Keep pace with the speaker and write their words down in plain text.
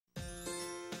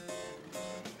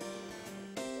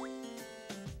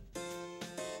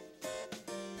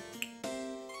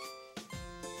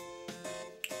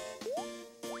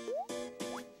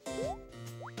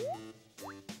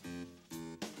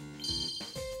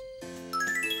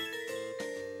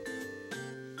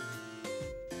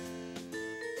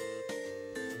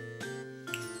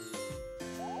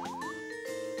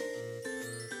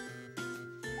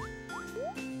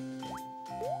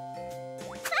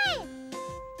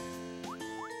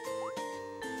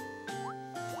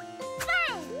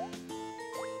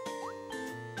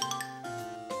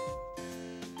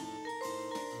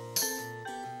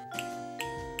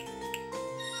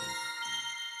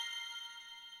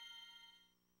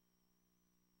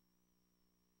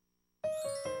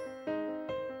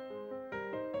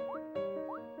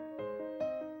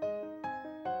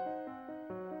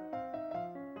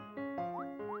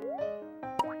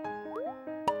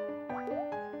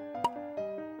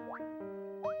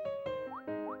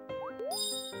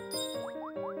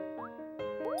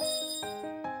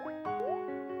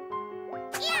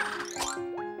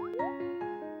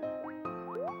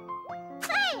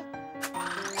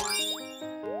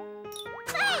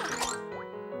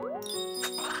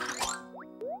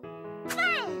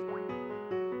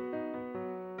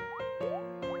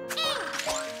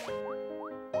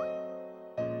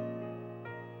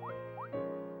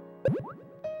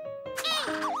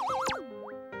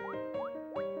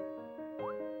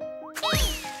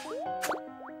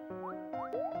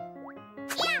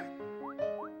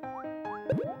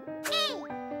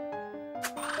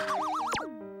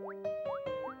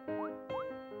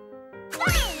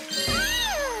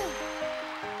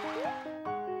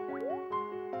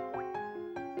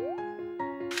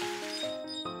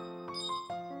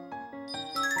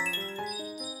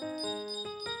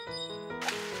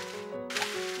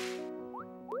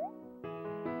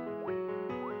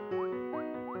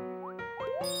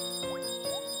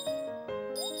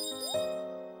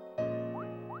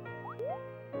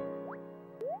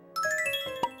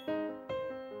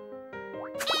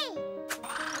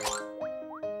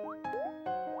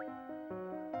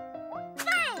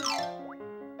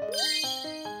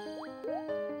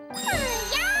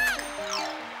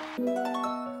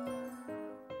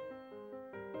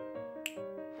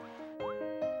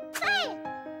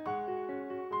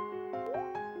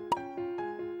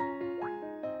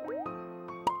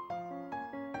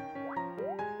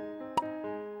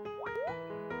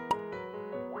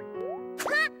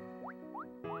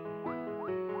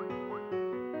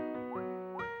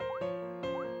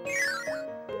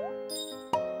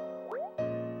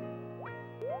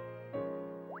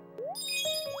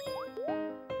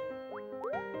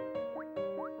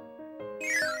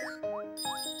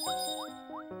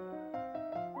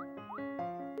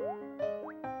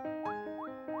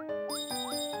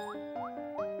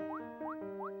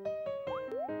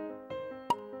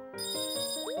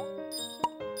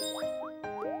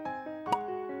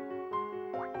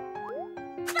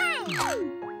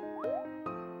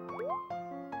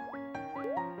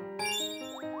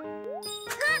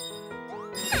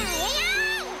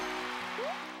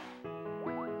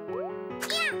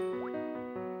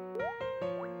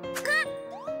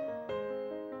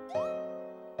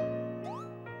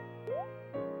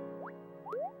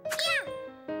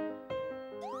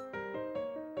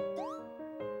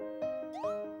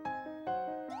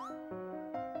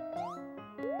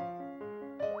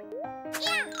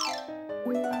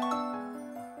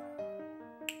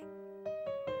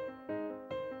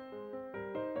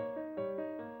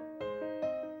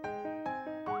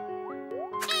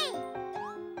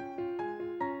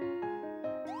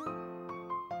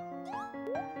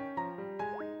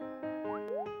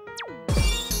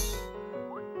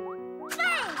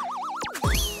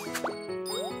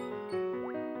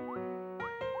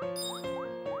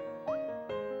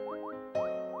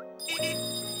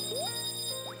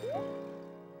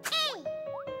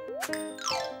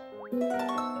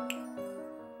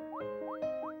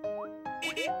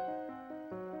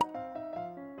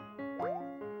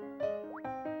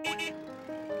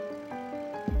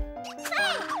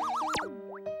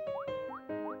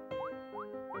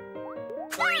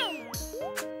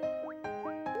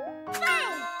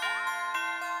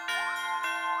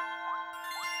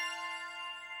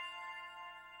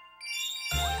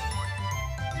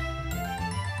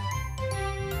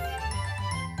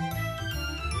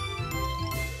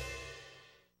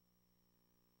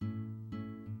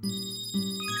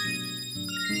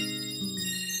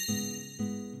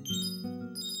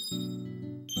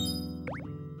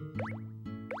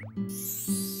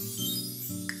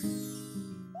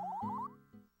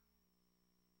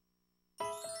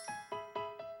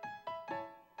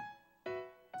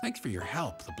Thanks for your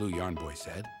help, the Blue Yarn Boy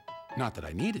said. Not that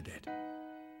I needed it.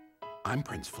 I'm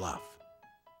Prince Fluff.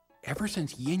 Ever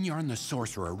since Yin Yarn the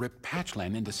Sorcerer ripped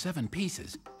Patchland into 7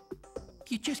 pieces,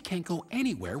 you just can't go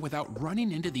anywhere without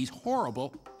running into these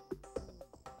horrible...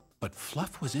 But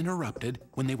Fluff was interrupted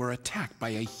when they were attacked by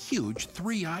a huge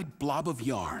 3-eyed blob of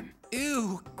yarn.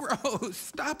 Ew, gross,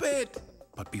 stop it!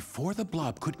 But before the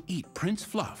blob could eat Prince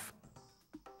Fluff,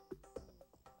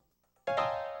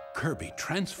 Kirby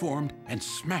transformed and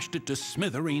smashed it to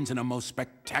smithereens in a most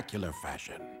spectacular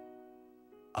fashion.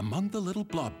 Among the little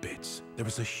blob bits, there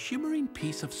was a shimmering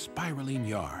piece of spiraling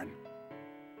yarn.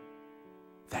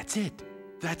 That's it.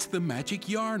 That's the magic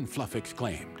yarn, Fluff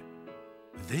exclaimed.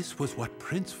 This was what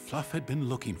Prince Fluff had been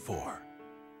looking for.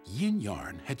 Yin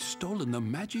Yarn had stolen the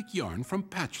magic yarn from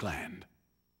Patchland.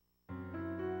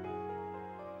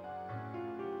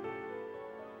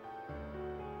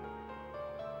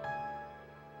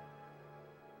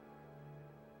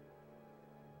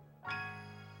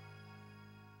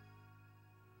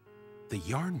 The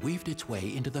yarn weaved its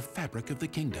way into the fabric of the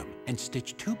kingdom and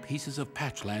stitched 2 pieces of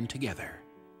Patchland together.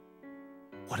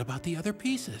 What about the other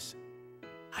pieces?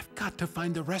 I've got to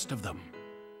find the rest of them.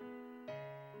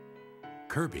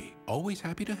 Kirby, always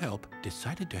happy to help,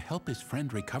 decided to help his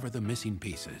friend recover the missing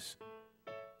pieces.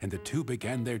 And the two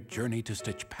began their journey to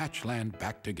stitch Patchland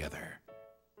back together.